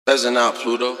Pheasant out,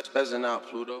 Pluto. Pheasant out,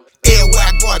 Pluto. Everywhere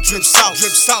I go, I drip sauce. Drip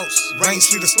sauce. Rain,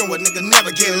 sleet, or snow, a nigga never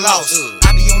get lost.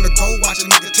 I be on the go, watch a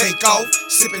nigga take off.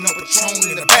 Sipping on Patron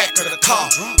in the back of the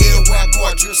car. Everywhere I go,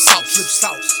 I drip sauce. Drip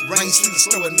sauce. Rain, sleet, or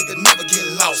snow, a nigga never get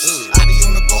lost. I be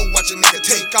on the go, watch a nigga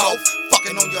take off.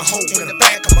 Fucking on your hoe in the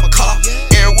back of my car.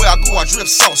 Everywhere I go, I drip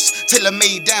sauce. Tailor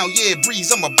made down, yeah,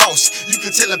 breeze, I'm a boss. You can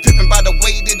tell I'm pimpin' by the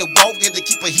way that the walk. That they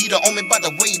keep a heater on me by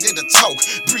the way that the talk.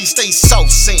 Breeze stay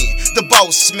sauce, saying the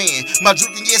boss man. My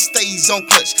drinking, yeah, stays on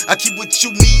clutch. I keep what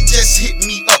you need, just hit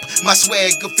me up. My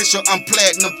swag official, I'm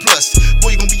platinum plus.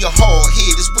 Boy, you gon' be a hard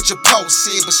head, it's what your boss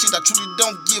said. But shit, I truly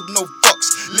don't give no fucks.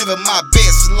 Living my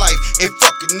best life, and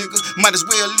fuck it, nigga. Might as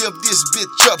well live this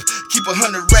bitch up. Keep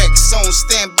 100 racks on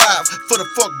standby. For the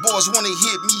fuck boys wanna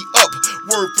hit me up.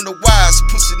 Word from the wise,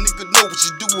 pussy nigga know what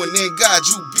you doing. And God,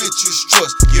 you bitches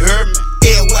trust. You heard me?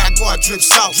 Everywhere I go, I drip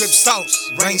sauce. Drip sauce.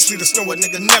 Rain, sleet, or snow, a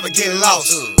nigga never get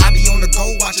lost. I be on the go,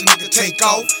 watch a nigga take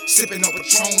off. Sipping on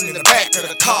Patron in the back of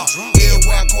the car.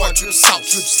 Everywhere I go, I drip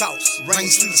sauce. Drip sauce. Rain,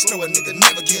 sleet, or snow, a nigga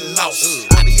never get lost.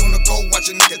 I be on the go, watch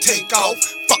a nigga take off.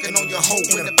 Fucking on your hoe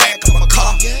in the back of my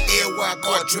car. Everywhere I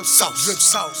go, I drip sauce. Drip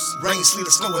sauce. Rain, sleet,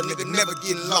 or snow, a nigga never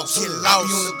get lost. Get lost. I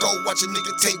be on the go, watch a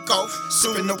nigga take off.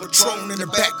 Sipping on Patron in the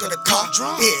back of the car.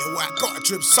 Everywhere I go, I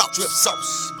drip sauce. Drip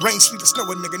sauce. Rain, sleet, or snow,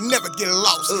 a nigga never get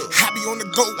lost. I be on the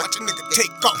go, watch a nigga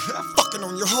take off. Fucking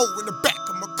on your hoe in the back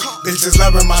of my car. Bitches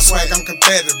loving my swag, I'm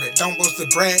Confederate. Don't boast to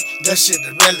brag, that shit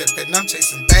irrelevant. I'm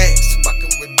chasing bags,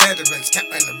 fucking with veterans,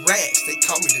 counting the racks. They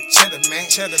call me the cheddar man.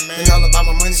 Been all about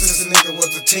my money since a nigga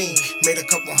was a teen. Made a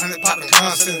couple hundred popping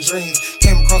constant dreams.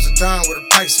 Came across a dime with a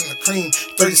price and a cream.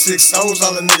 36 souls,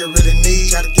 all a nigga really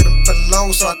need. Gotta get them for the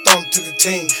low, so I throw them to the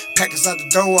team. Packers out the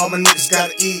door, all my niggas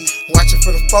gotta eat. Watching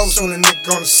for the folks on the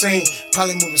nigga on the scene.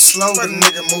 Probably moving slow, but a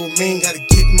nigga move mean. Gotta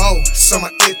get more, so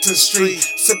I it to the street.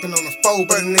 Sipping on the foe,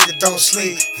 but a nigga don't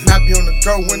sleep. And I be on the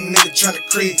go when a nigga tryna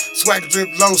creep. Swagger drip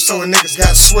low, so a niggas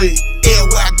got sweet.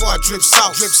 Everywhere I go, I drip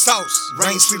sauce. Drip sauce.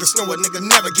 Rain, sleet, or snow, a nigga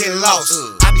never get lost.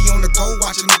 I be on the go,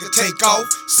 watch a nigga take off.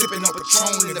 Sipping on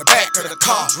Patron in the back of the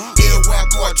car. Everywhere I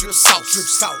go, I drip sauce. Drip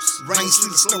sauce. Rain,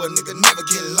 sleet, or snow, a nigga never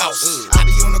get lost. I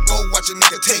be on the go, watch a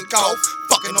nigga take off.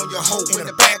 Fucking on your hoe in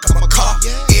the back of my car.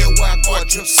 Everywhere I go, I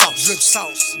drip sauce. Drip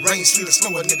sauce. Rain, sleet, or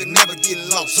snow, a nigga never get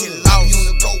lost. I be on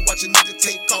the go, watch a nigga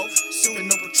take off. Sipping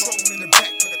on Patron in